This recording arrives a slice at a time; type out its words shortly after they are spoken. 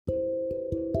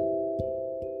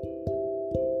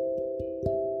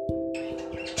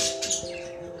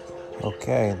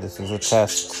Okay, this is a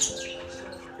test.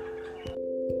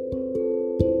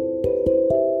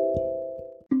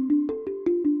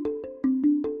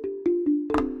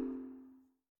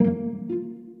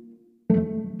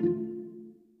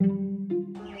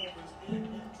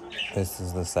 This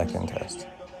is the second test.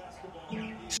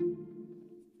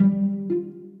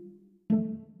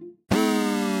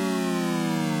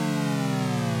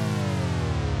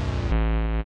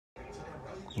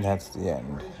 That's the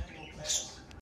end.